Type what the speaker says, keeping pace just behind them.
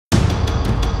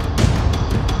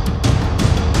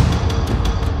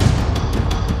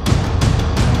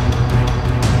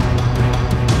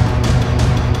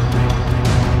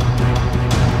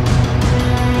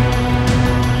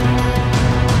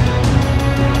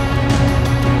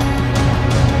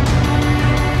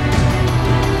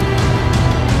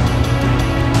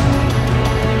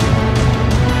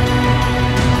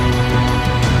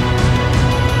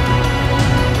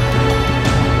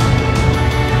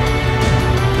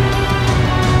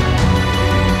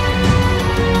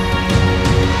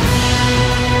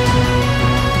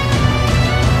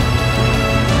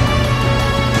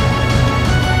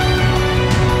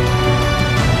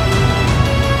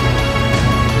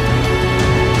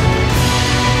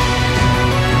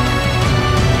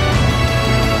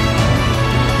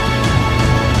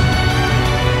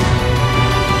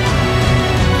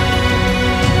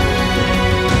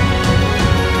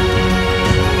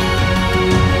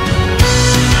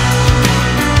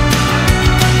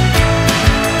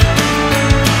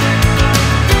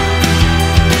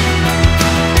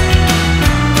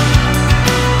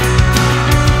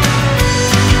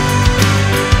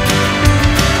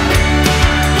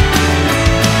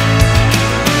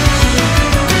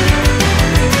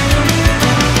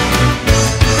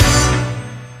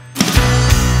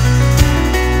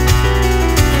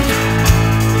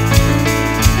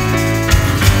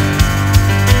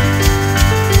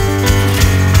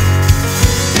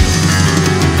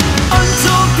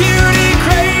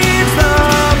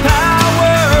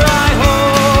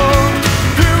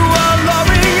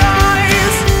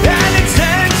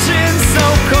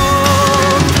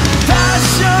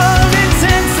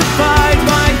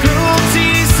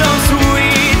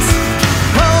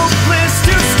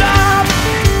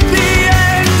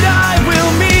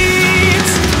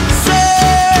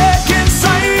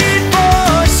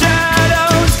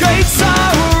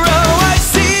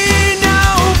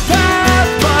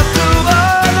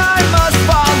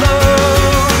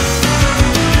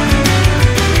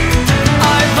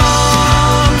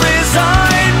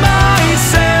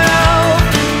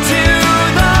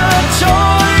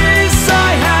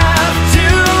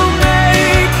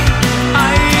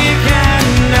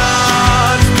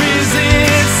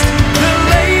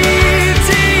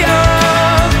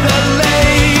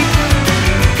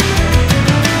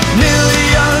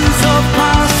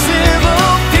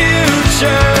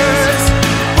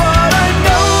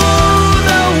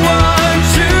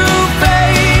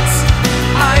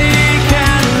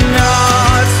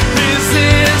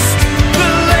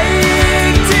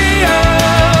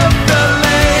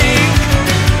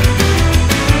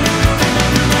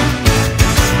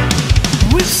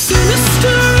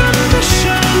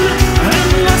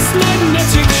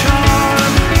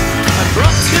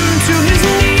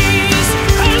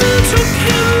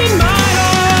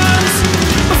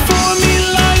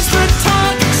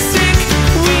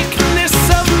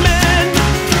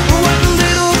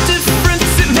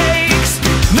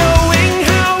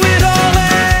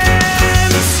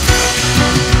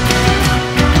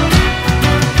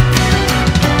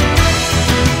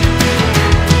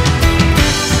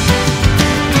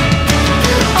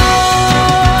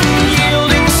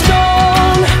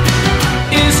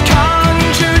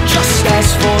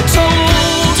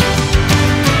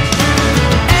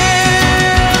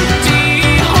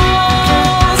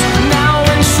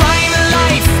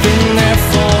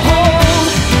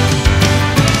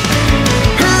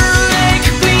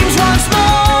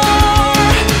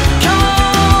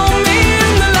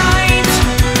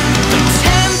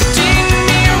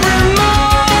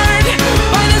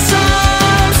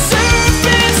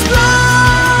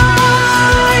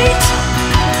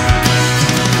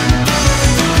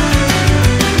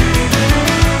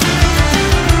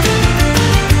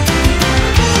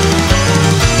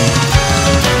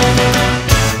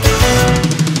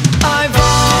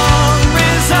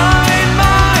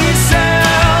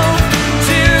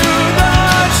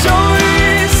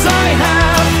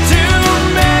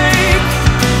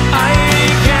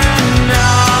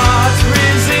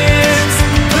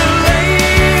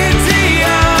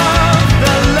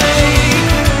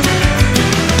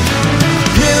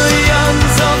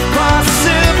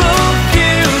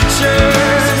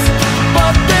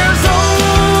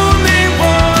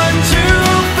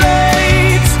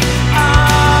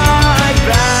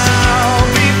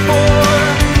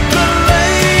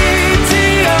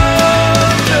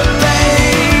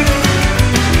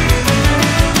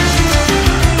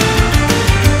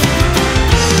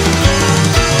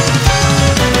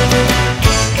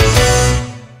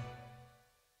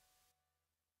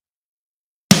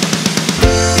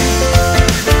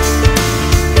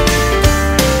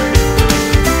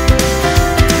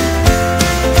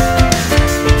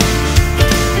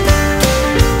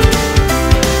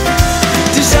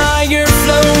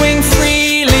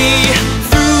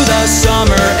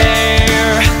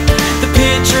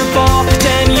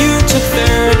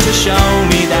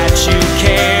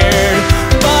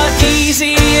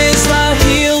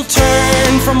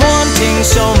wanting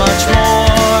so much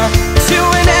more. To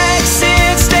an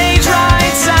exit stage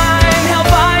right sign, held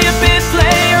by a bit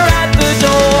player at the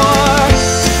door.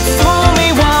 Fool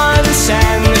me once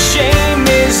and the shame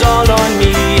is all on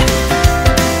me.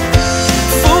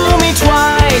 Fool me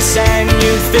twice and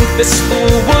you think this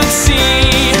fool would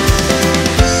see.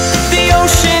 The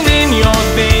ocean in your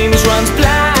veins runs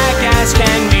black as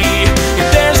can be.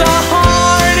 If there's a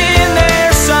heart in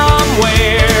there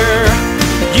somewhere,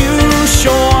 you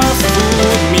sure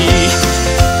fooled me.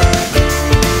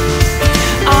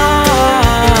 Oh,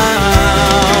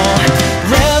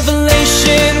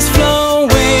 revelations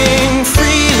flowing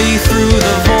freely through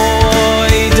the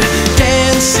void,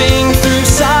 dancing through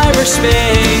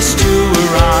cyberspace to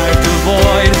arrive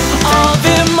devoid of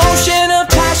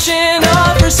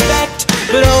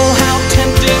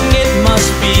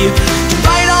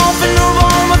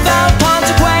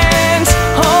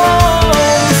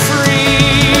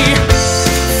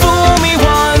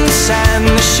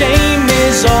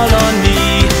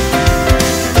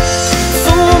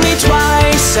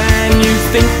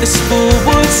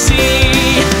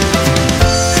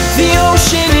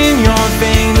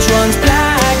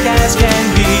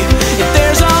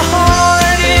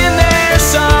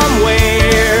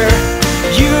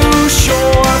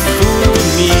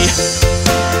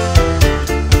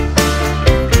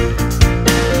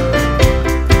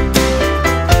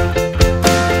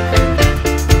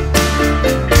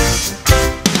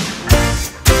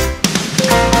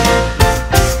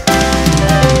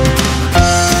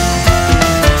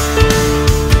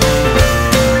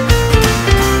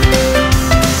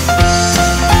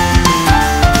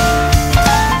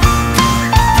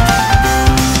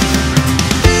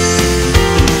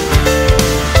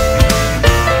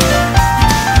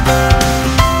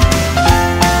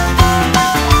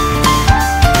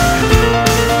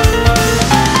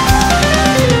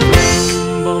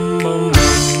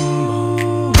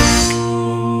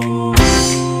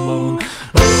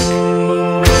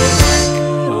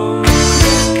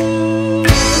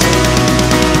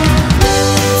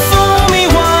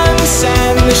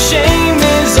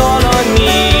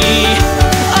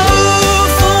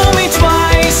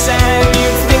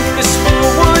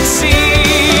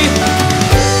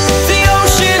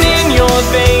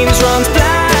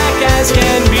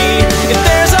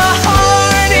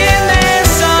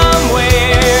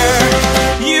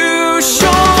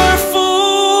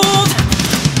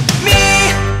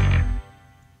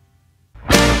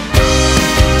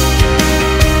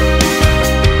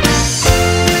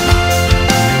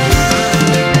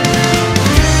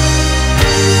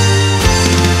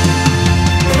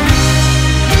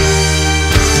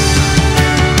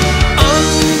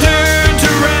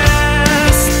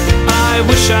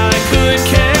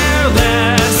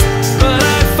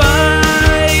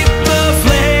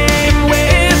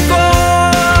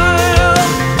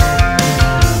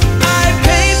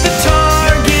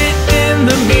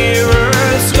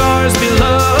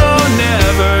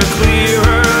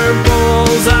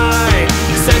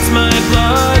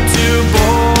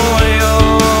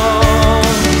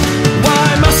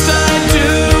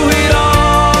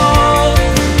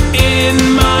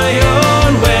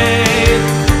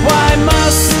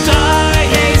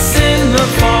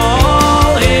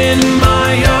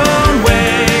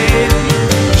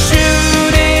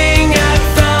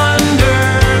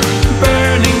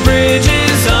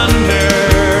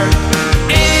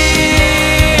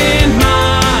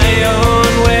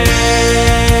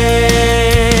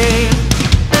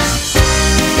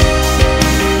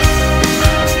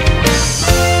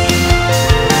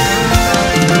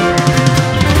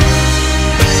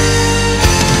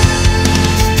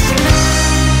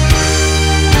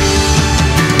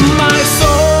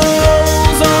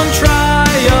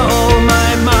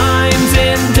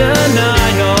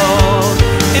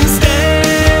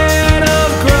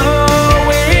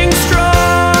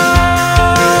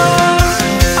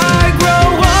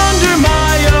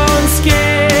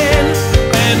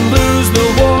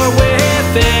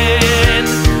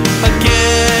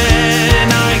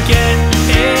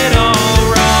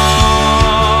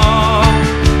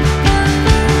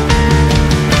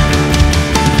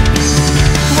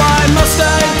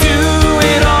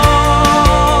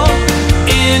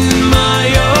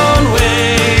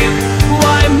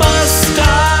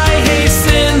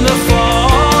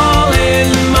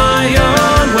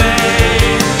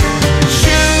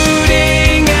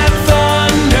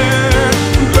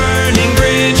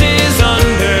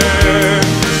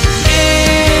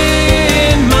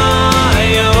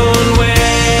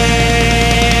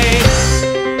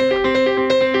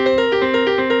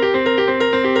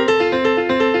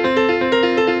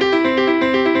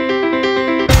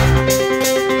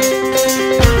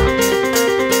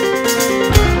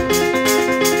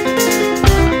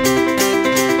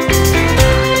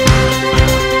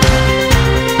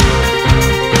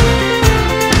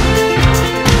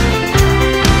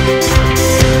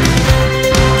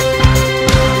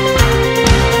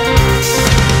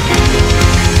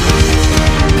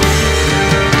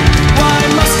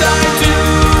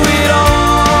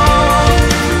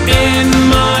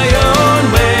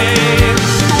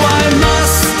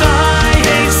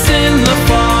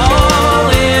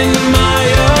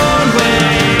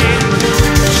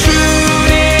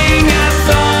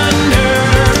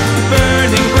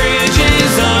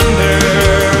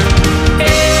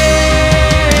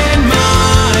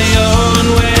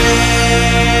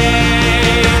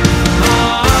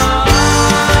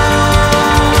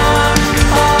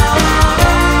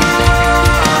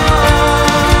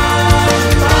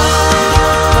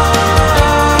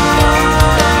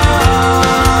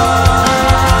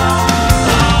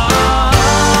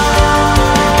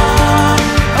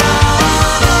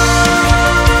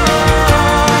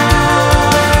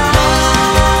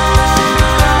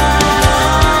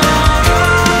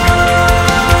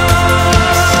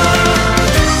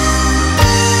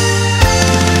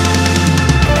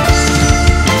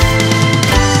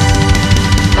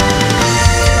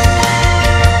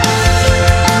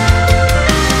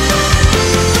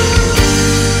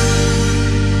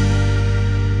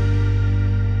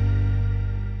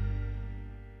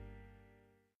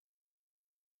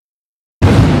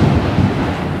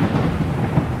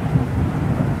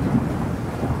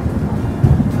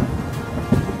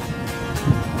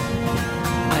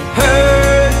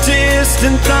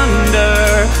distant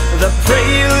thunder, the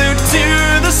prelude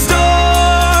to the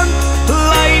storm.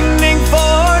 Lightning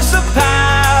forced a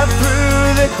path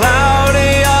through the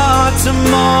cloudy autumn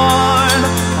morn.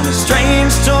 On a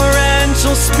strange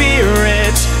torrential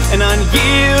spirit, an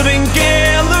unyielding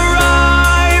gale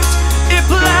arrived. It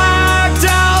blacked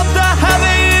out the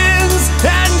heavens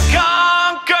and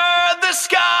conquered the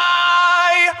sky.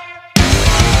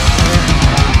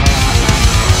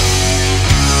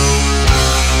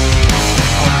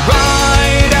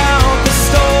 Ride out the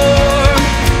storm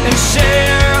and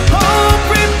share hope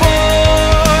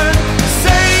reborn.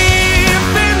 Safe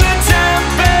in the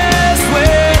tempest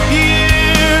with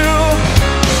you.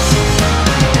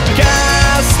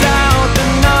 Cast out the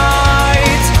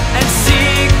night and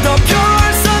seek the pure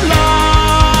sunlight.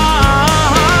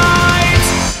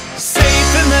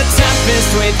 Safe in the tempest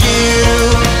with you.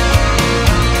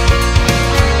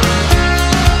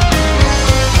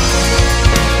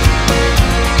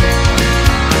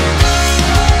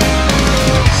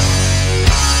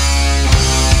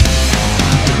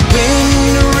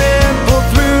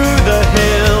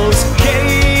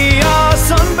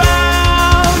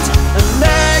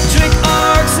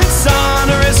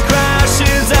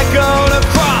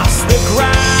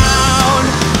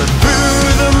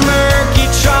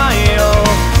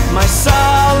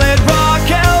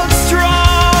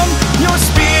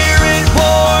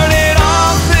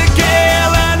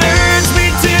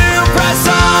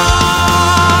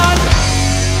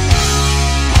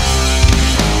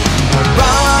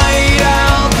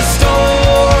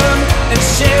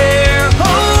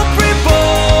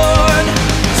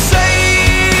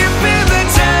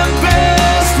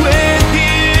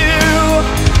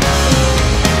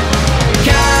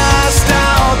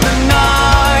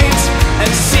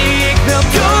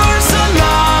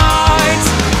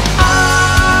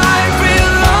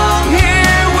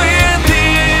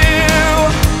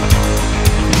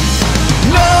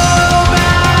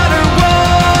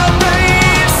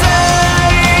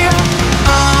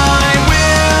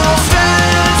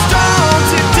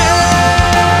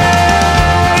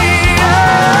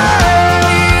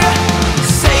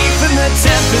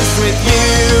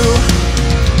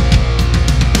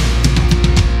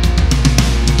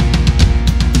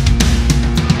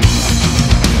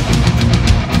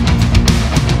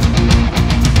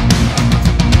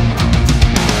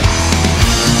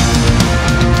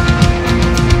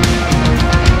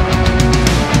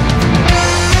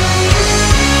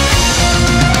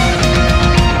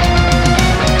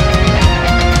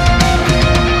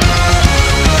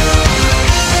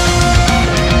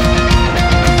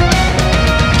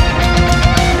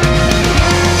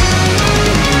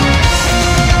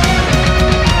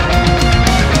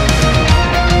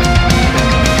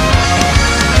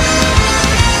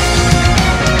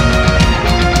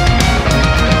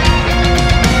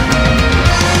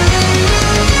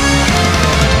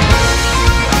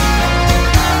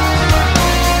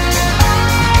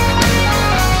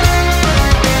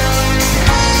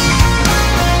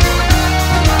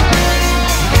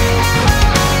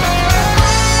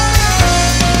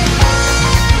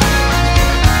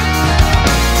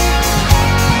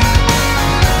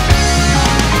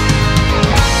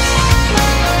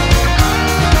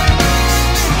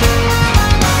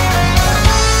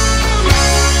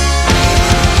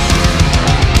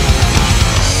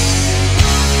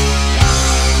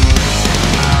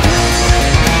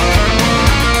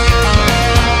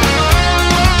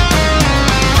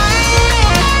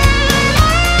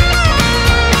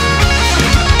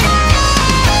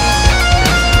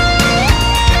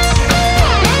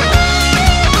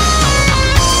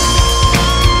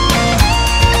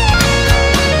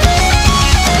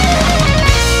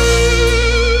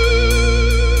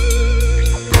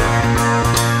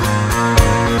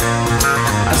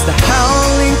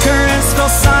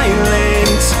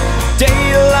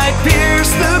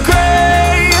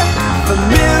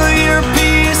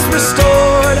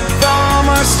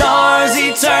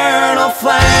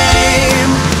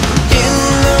 flame. In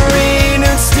the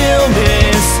renewed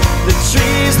stillness, the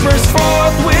trees burst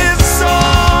forth with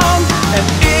song. And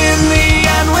in the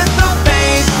end, with a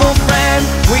faithful friend,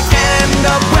 we end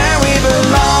up where we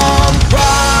belong.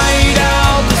 Ride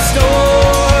out the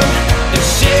storm and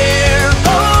share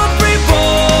hope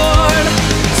reborn.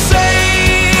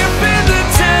 Safe in the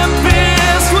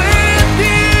tempest with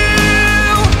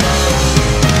you.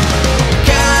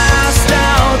 Cast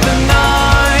out the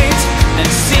night and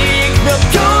seek the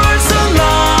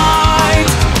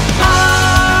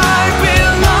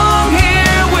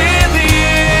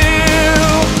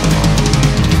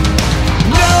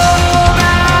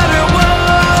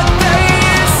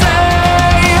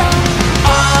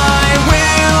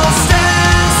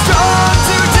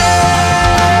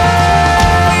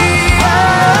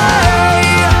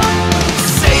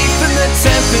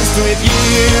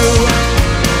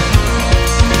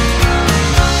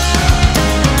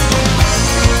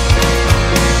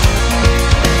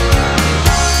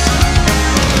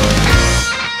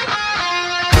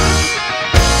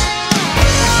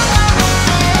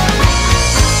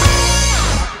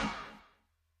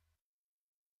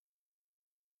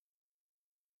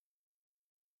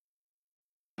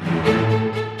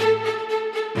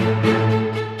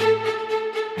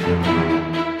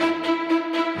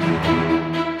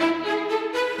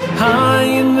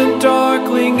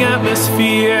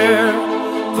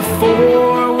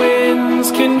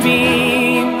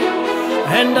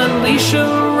and unleash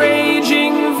a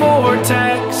raging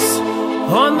vortex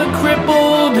on the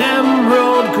crippled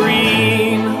emerald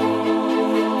green.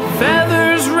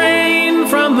 Feathers rain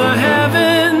from the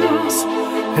heavens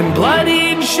and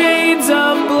bloodied shades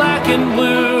of black and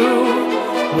blue.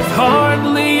 With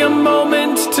hardly a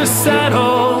moment to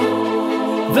settle,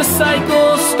 the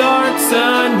cycle starts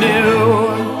anew.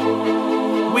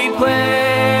 We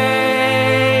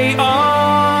play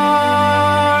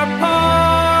our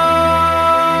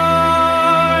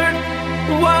part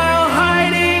while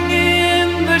hiding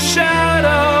in the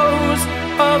shadows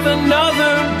of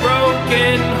another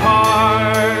broken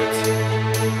heart.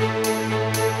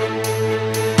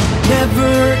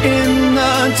 Never in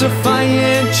the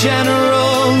defiant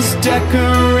general's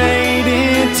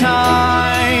decorated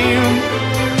time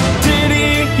did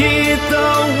he heed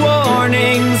the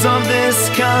warnings of this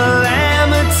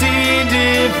calamity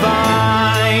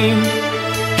divine.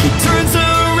 He turns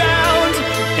around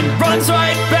and runs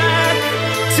right back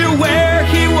to where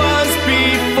he was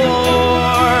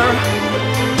before.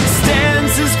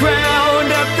 Stands his ground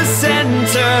at the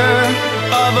center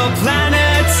of a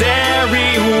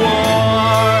planetary war.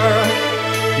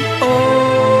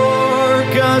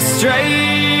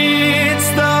 Orchestrates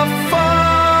the fall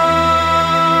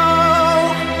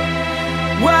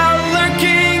while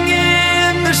lurking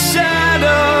in the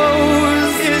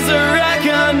shadows is a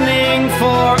reckoning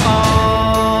for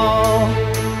all.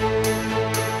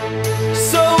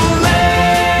 So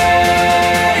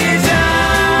lay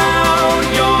down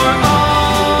your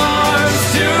arms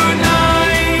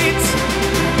tonight.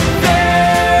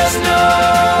 There's no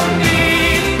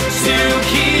need to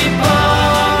keep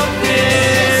up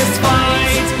this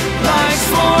fight. Like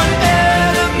sworn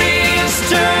enemies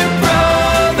turn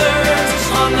brothers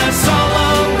on that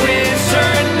solemn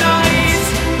winter night.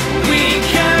 We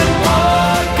can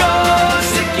walk all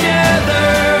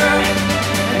together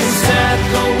and set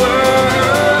the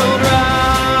world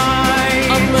right.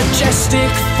 A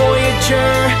majestic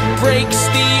Voyager breaks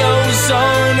the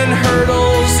ozone and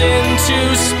hurtles into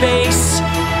space,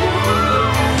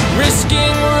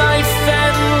 risking life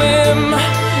and limb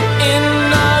in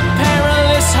a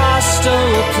perilous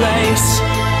hostile place.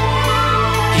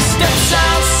 He steps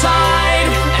outside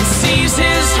and sees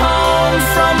his home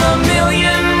from a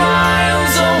million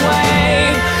miles away,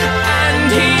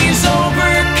 and he's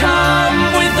overcome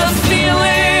with a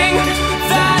feeling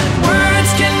that words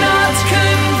cannot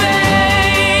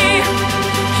convey.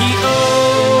 He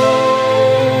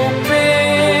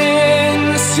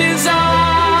opens his eyes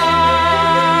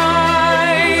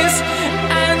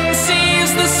and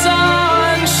sees the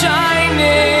sun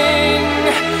shining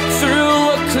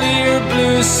through a clear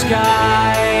blue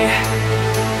sky.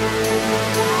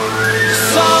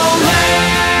 So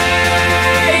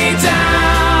lay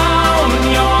down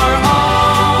your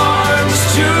arms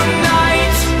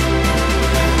tonight.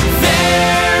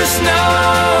 There's no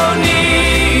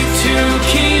need to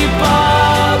keep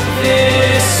up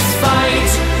this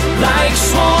fight. Like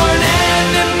sworn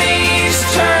enemies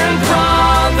turn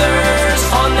brothers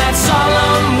on that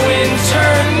solemn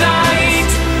winter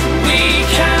night. We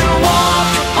can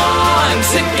walk on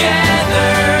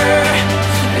together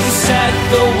and set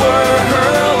the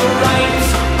world right.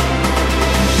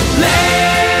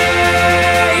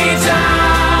 Lay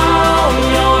down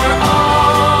your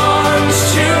arms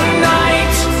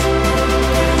tonight.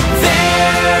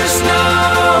 There's no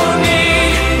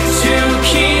need to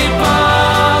keep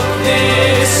up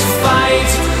this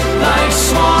fight. Like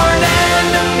sworn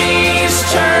enemies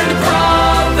turned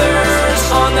brothers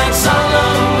on that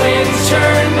solemn winter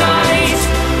night.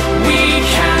 We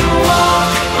can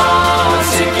walk all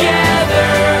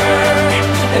together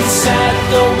and set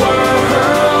the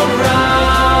world right.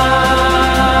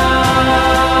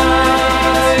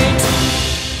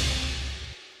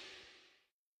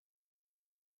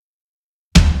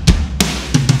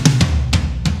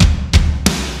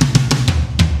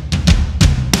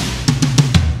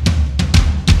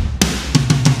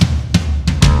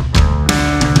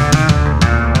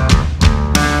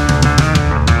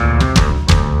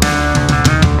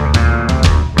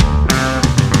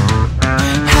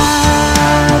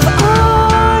 Have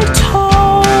our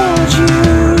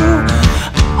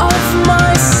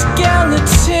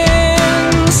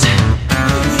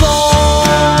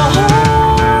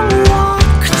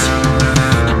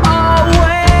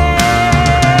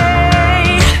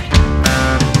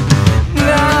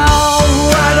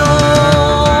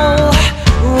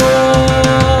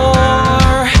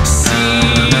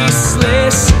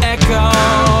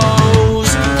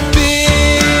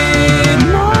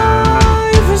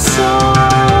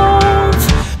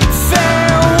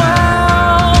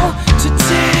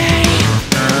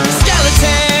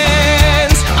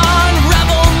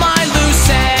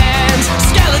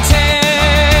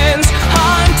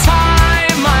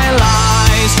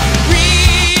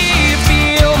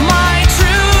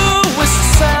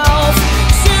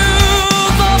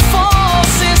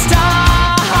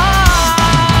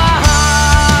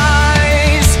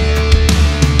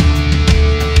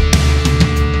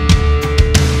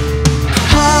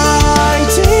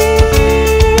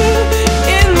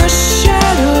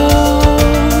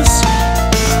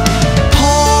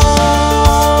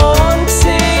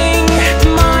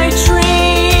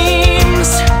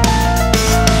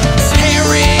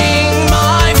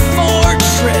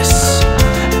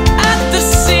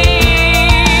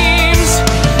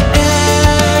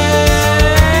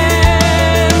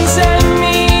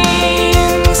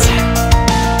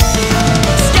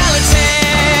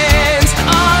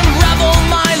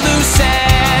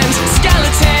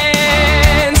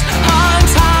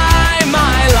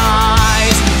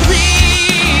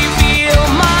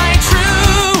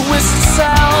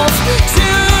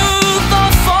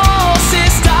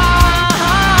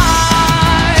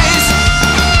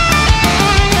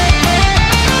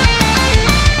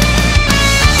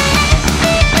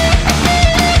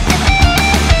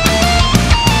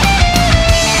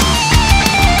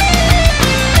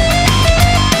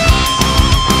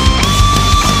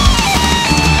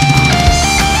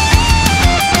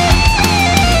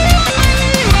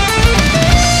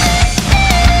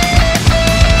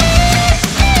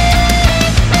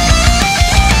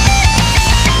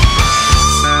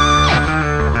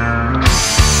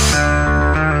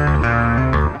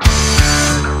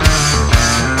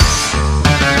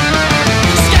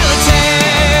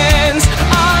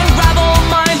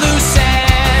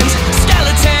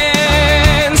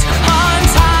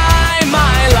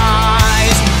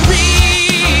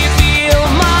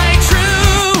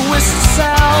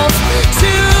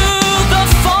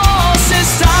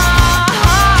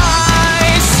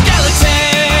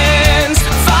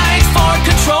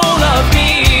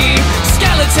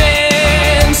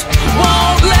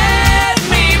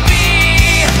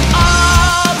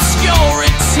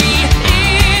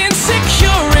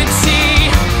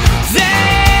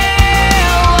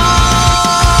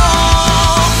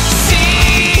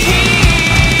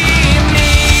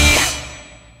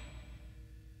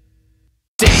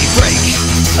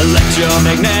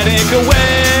electromagnetic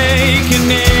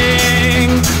awakening,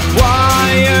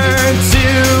 wired to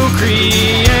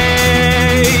create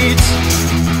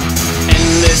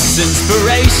endless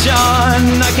inspiration.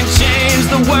 I can change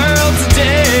the world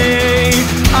today.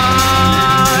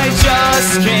 I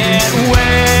just can't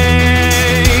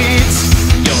wait.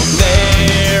 Your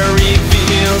glare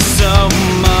reveals so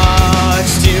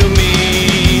much to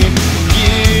me.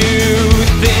 You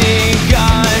think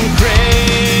I'm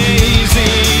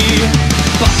crazy,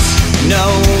 but no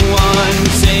one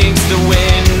takes the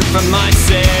wind from my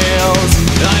sails.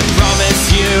 I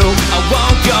promise you I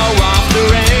won't go off the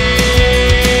rails.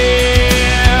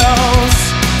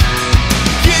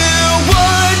 You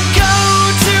would go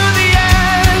to the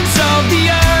ends of the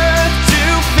earth to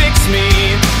fix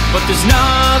me, but there's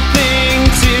nothing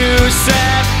to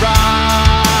set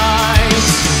right.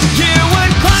 You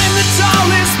would climb the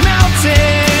tallest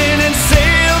mountain and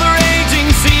sail the raging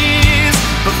seas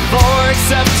before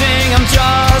accepting I'm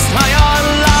just high on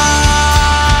life.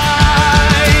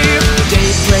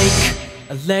 Daybreak,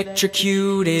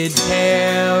 electrocuted,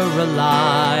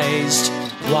 paralyzed,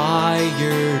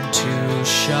 wired to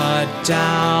shut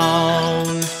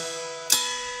down.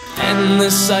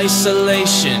 Endless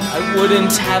isolation, I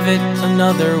wouldn't have it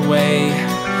another way.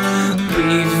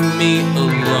 Leave me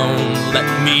alone, let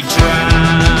me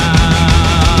drown.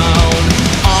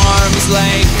 Arms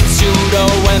length,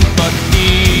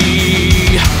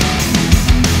 pseudo-empathy.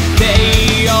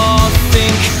 They all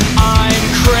think I'm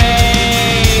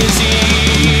crazy.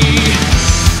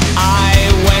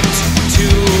 I went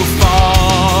too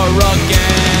far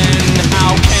again.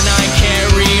 How can I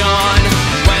carry on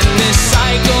when this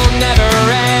cycle never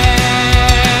ends?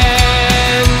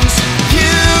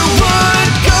 You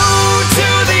would go to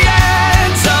the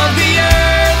ends of the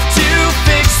earth to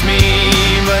fix me,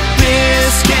 but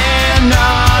this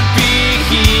cannot be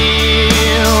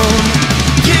healed.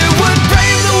 You would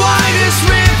brave the widest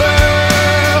river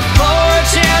for a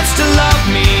chance to love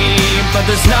me, but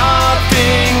there's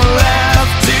nothing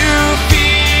left to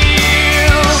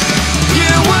feel.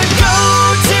 You would go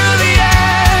to the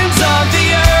ends of the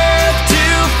earth to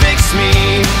fix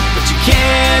me, but you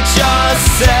can't just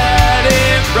set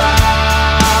it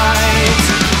right.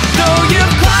 Though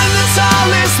you've climbed the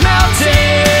tallest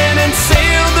mountain and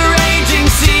sailed the raging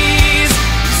seas,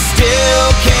 you still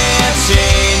can't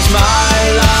change my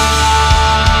life.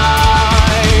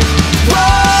 Whoa!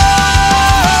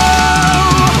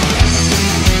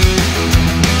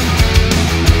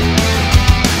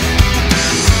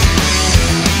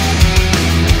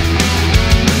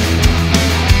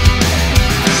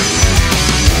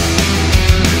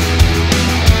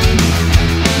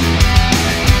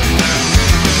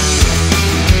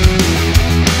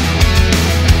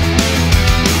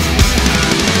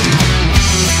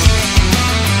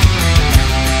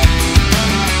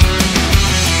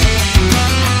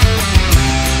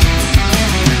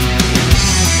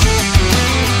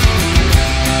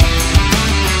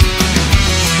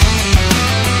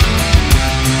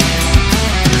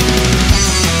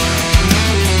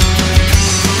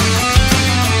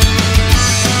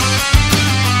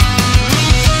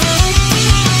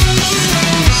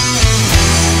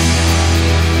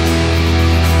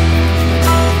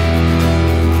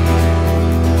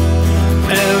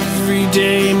 Every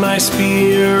day my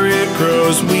spirit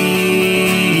grows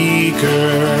weaker,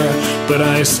 but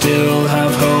I still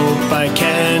have hope I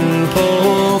can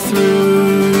pull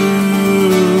through.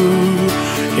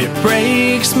 It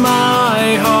breaks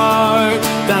my heart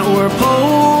that we're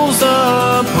poles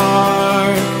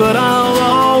apart, but I'll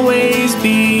always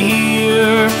be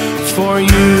here for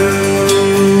you.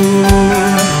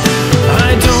 I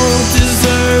don't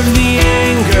deserve the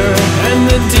anger and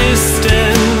the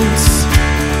distance,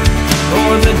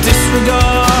 or the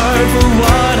disregard for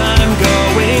what I'm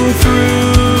going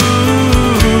through.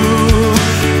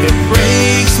 It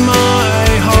breaks my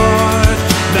heart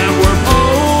that we're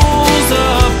poles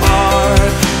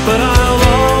apart, but I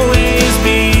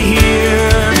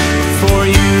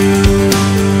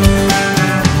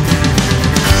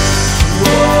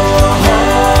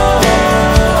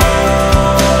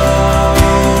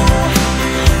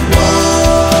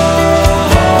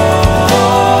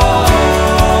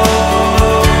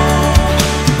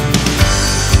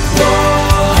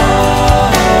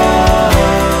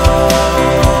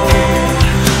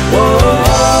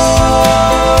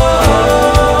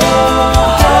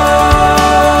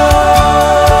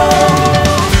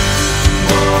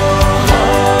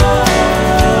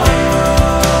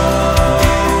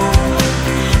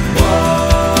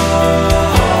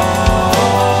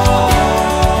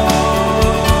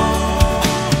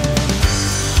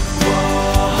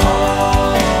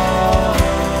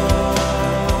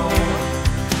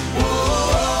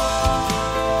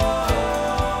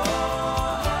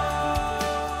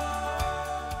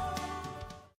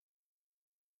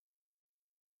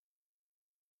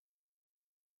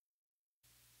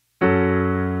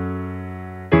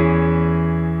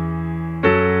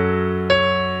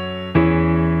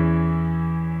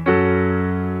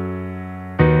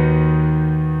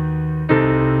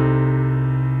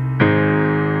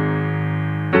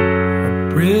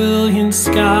brilliant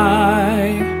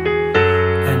sky,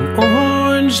 an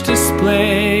orange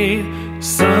display,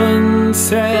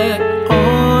 sunset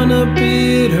on a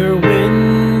bitter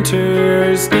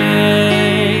winter's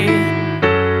day.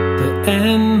 The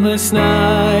endless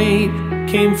night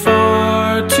came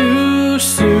far too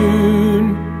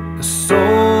soon. A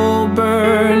soul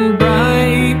burned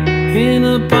bright in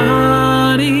a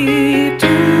body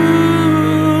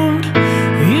doomed.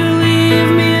 You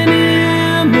leave me an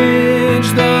image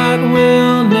that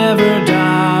will never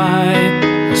die,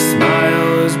 a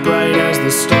smile as bright as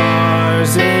the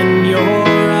stars in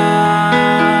your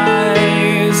eyes.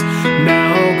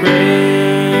 Now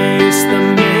grace the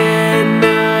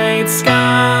midnight sky.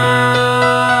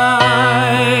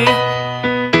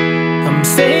 I'm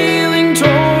sailing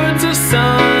towards a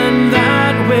sun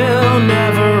that will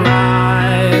never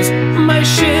rise. My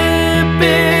ship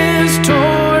is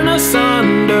torn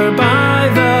asunder by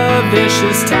the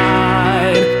vicious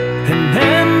tide. An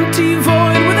empty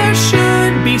void where there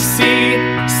should be sea,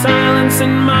 silence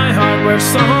in my heart where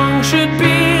song should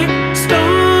be.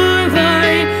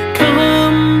 Starlight,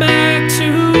 come back to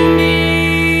me.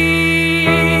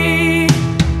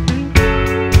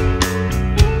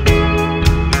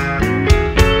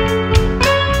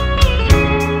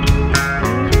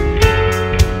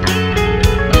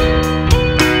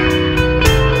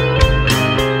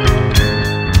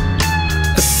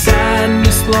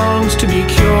 Sadness longs to be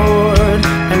cured,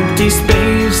 empty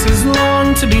spaces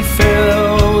long to be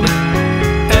filled.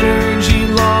 Energy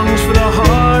longs for the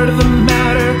heart of the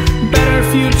matter, better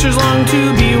futures long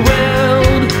to be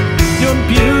willed. Your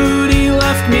beauty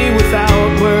left me without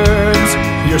words,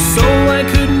 your soul I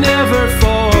could never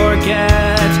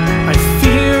forget. I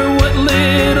fear what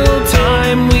little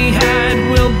time we had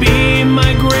will be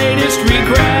my greatest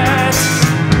regret.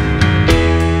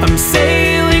 I'm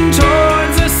sailing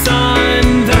towards a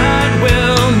sun that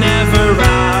will never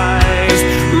rise.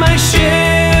 My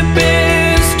ship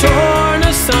is torn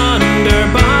asunder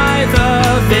by the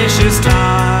vicious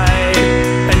tide.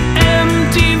 An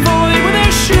empty void where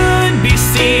there should be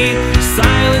sea,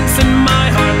 silence in my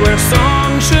heart where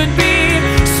song should be.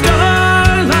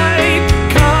 Starlight,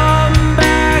 come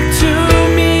back to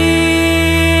me.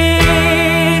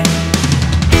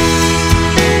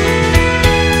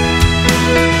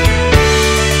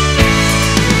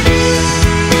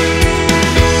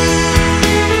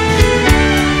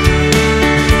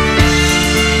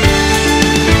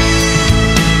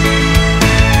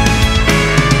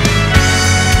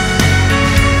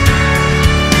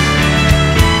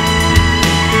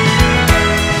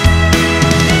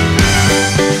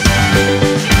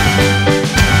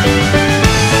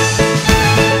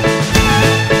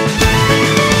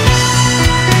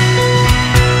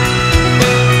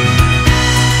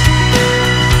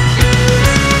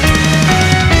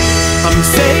 I'm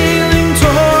sailing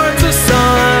towards a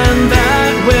sun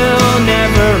that will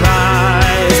never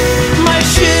rise. My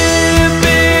ship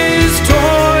is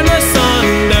torn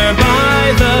asunder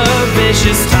by the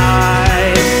vicious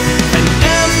tide. An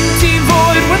empty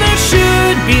void where there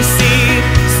should be sea,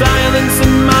 silence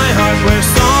in my heart where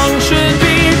song should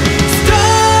be.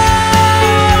 Starlight,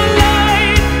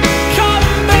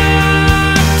 come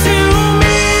back to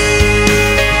me.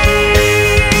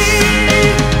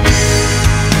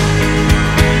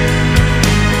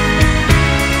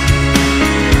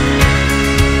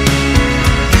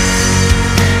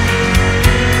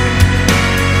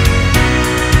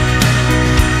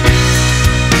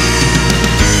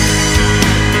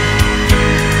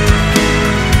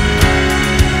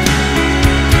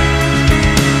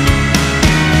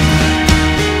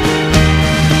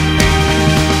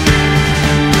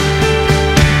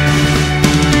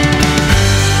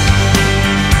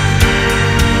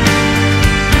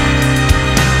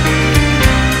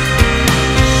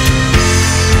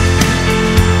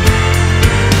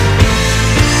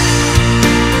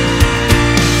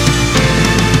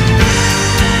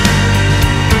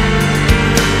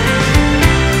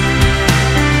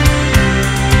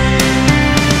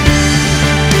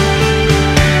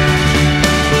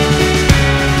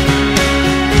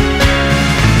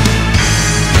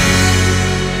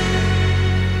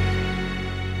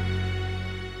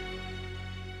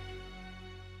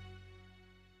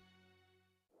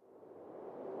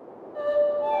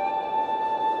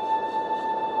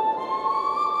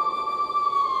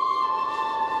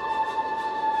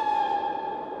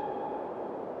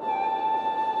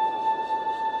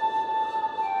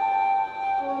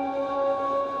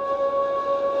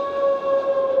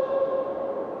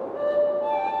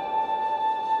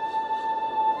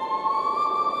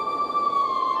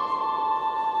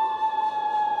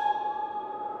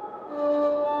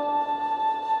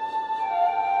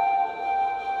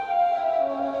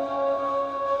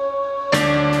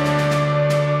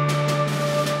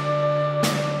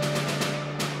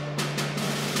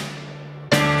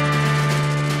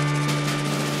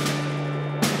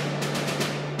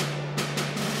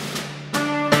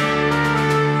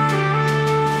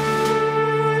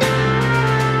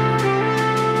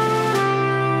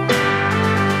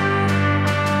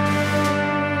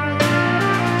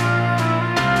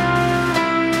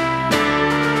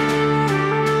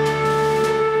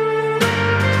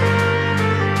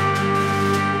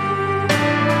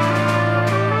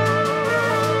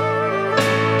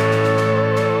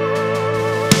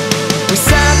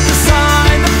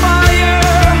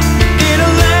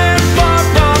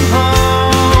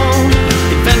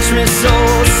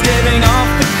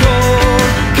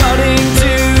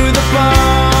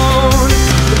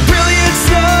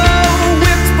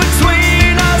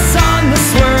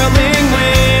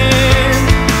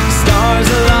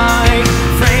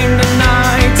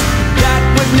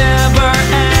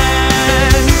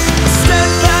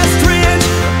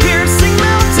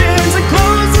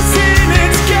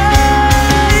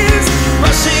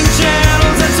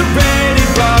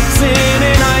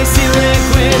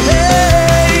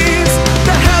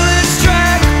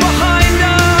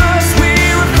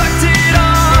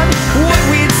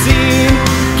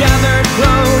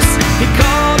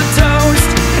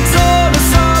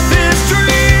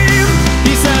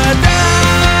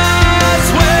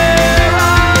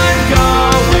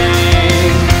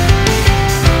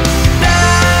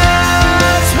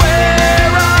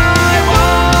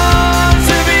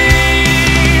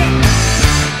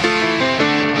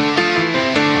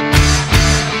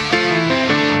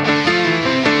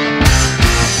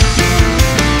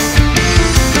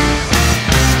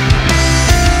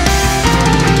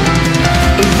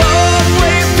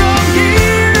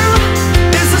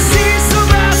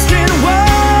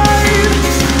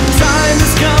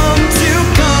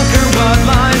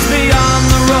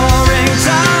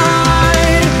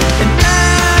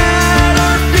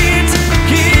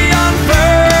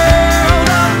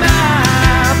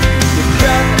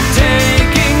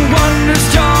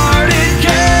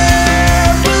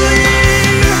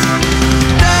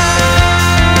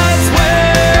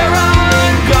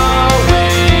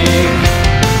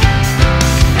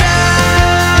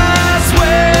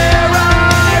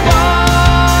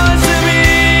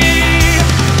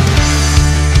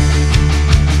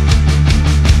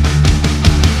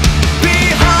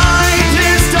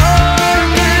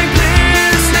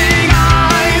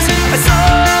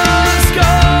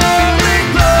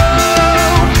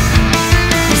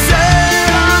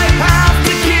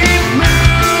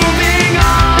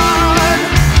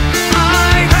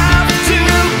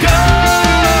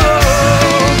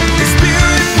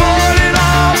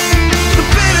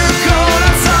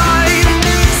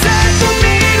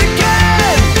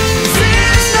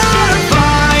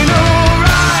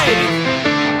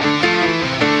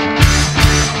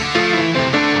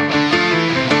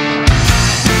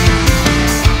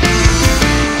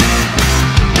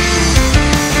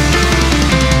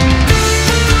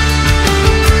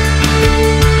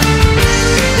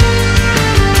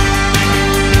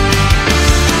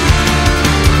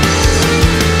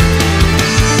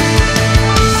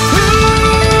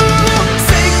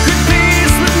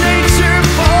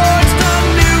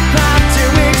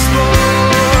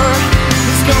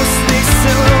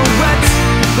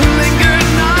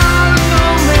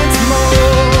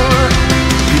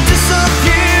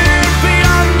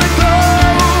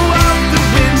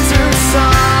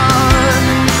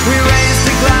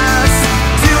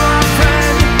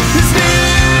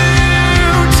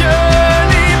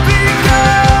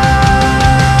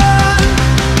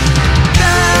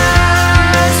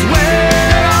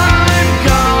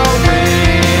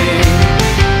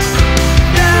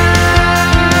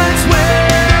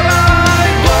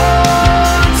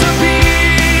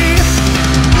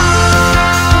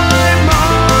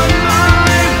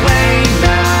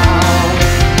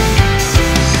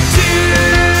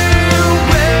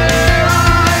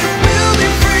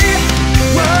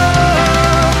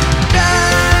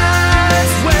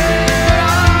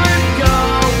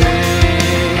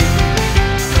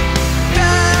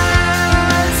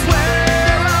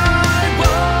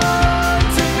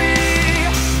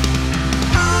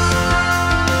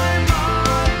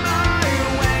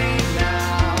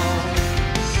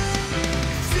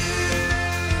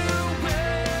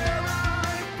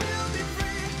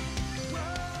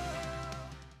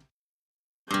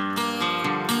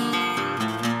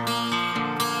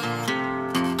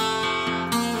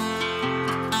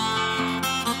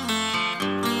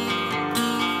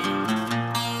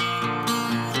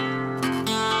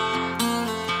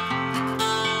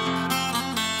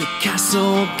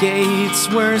 castle gates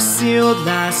were sealed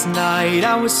last night.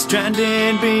 I was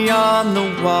stranded beyond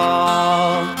the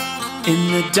wall.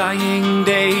 In the dying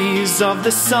days of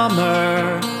the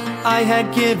summer, I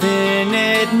had given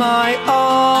it my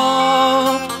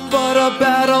all. But a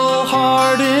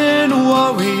battle-hardened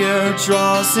warrior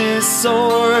draws his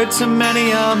sword to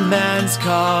many a man's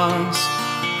cause.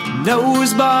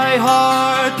 Knows by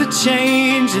heart the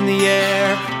change in the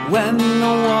air when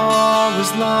the war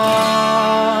is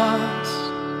lost.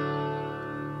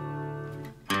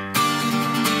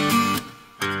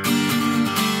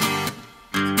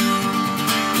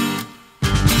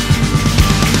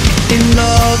 In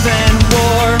love and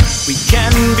war, we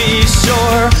can be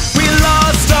sure we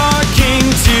lost our king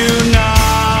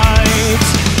tonight.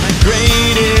 My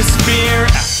greatest fear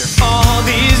after all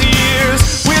these years,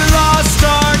 we lost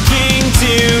our king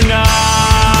tonight.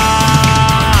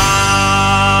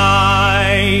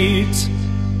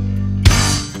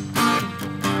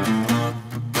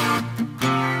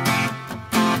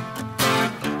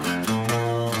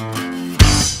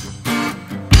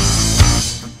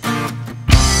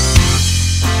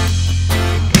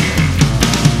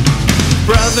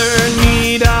 Brother,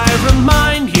 need I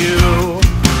remind you,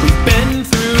 we've been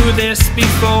through this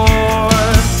before.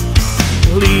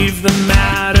 Leave the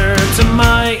matter to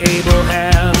my able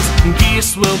hands, and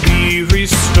peace will be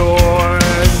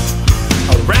restored.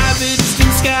 A ravaged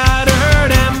and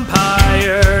scattered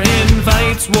empire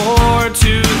invites war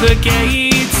to the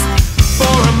gates.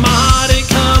 For a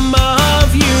modicum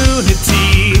of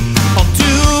unity, I'll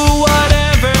do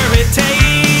whatever it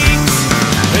takes.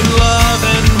 In love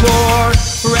and war,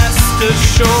 rest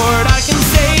assured I can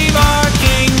save our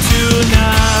king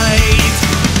tonight.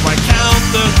 Why count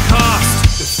the cost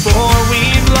before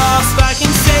we've lost? I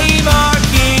can save our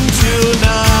king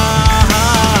tonight.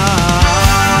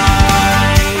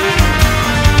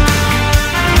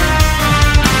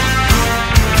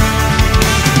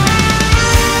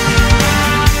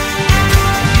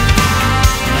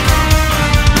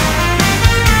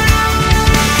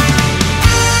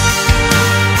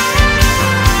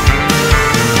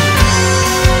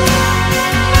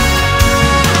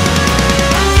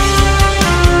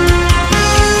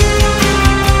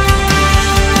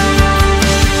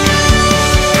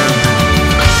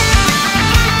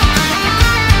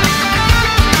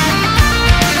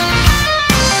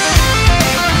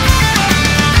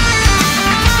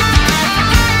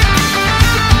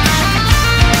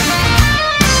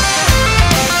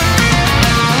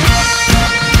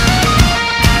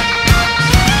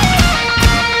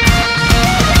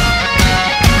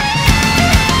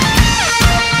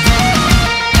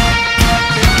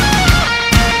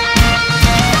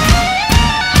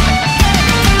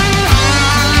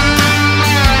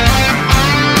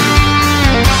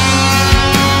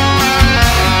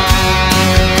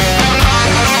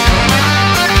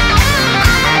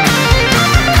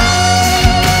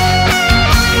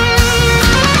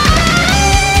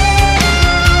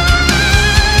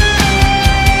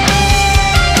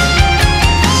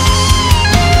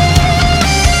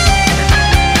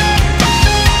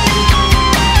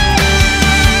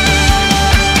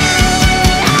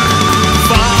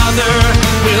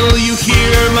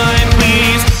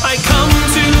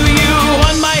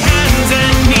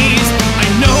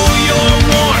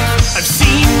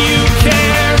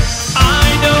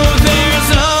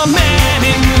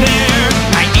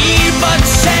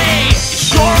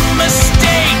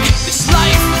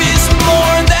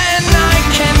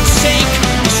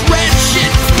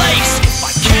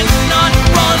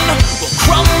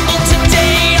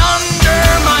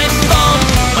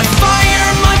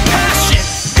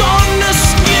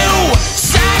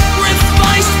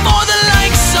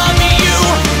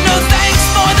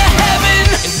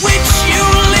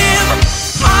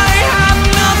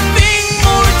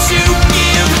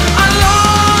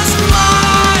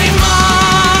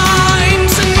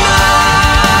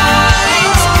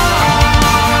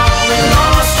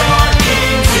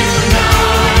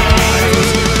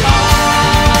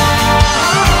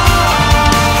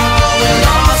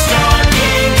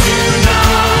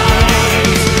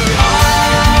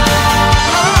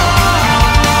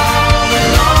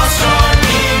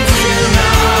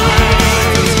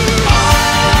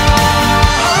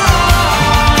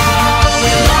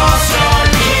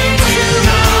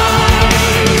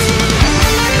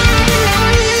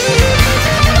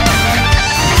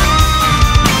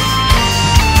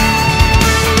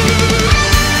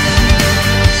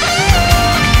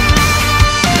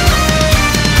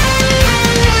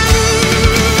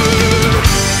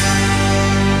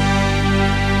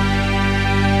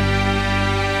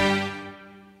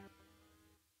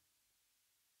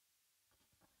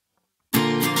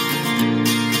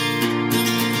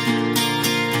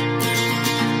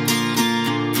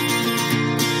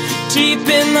 Deep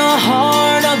in the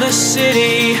heart of the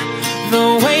city,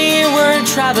 the wayward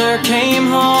traveler came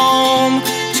home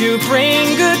to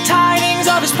bring good tidings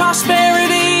of his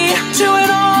prosperity to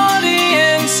an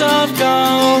audience of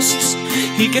ghosts.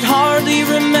 He could hardly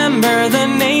remember the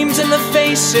names and the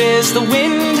faces the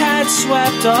wind had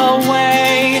swept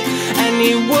away, and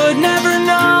he would never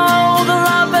know the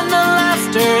love and the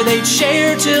laughter they'd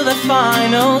share till the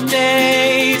final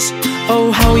days. Oh,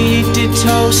 how he did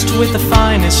toast with the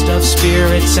finest of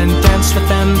spirits and dance with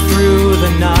them through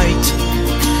the night.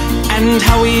 And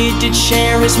how he did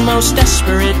share his most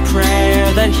desperate prayer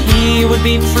that he would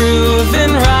be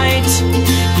proven right.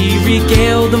 He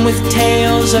regaled them with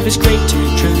tales of his great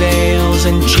travails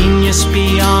and genius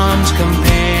beyond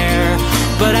compare.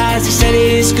 But as he said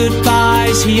his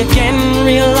goodbyes, he again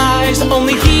realized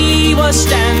only he was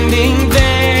standing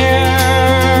there.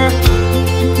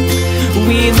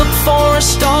 We look for a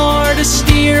star to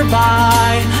steer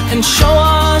by and show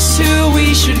us who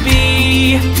we should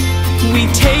be. We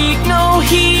take no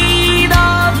heed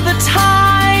of the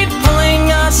tide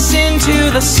pulling us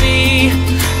into the sea.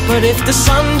 But if the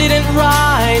sun didn't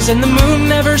rise and the moon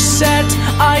never set,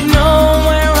 I'd know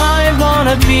where I'd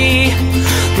wanna be,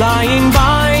 lying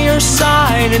by your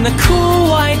side in the cool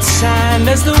white sand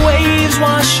as the waves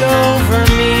wash over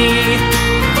me.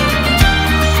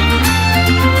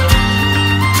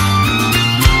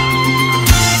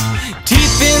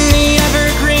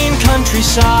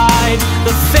 Countryside,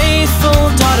 the faithful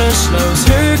daughter slows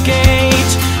her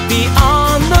gait.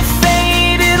 Beyond the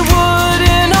faded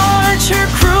wooden arch, her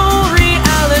cruel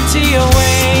reality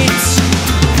awaits.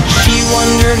 She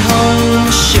wandered home,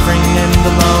 shivering and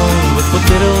alone, with what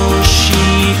little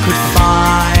she could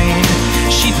find.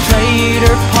 She played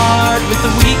her part with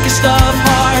the weakest of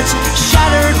hearts,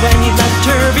 shattered when he left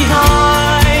her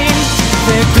behind.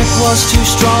 Their grip was too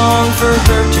strong for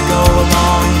her to go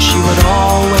along. She would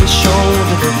always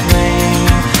shoulder the blame.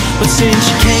 But since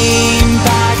she came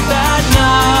back that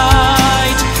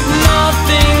night,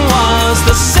 nothing was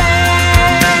the same.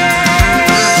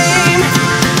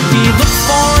 We look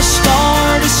for a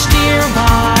star to steer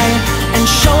by and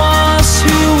show us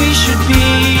who we should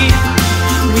be.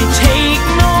 We take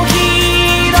no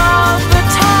heed of the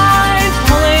tide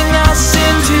pulling us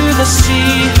into the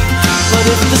sea. But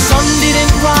if the sun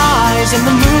didn't rise and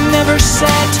the moon never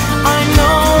set, I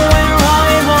know where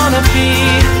I wanna be,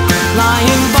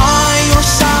 lying by your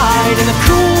side in the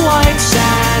cool white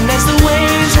sand as the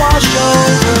waves wash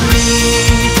over me.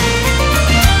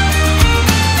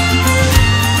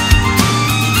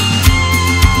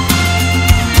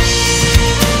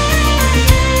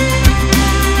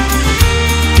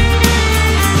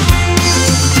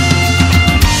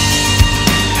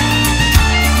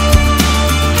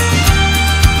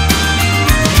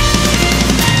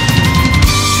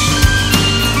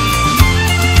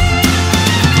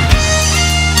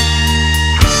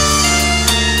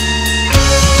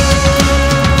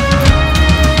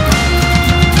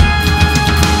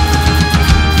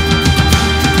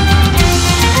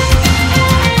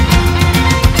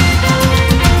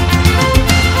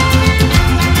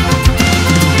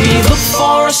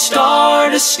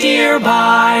 Steer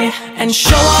by and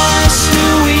show us who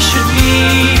we should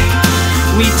be.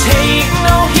 We take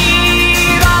no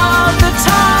heed of the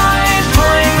tide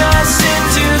pulling us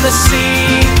into the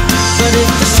sea. But if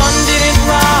the sun didn't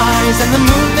rise and the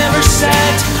moon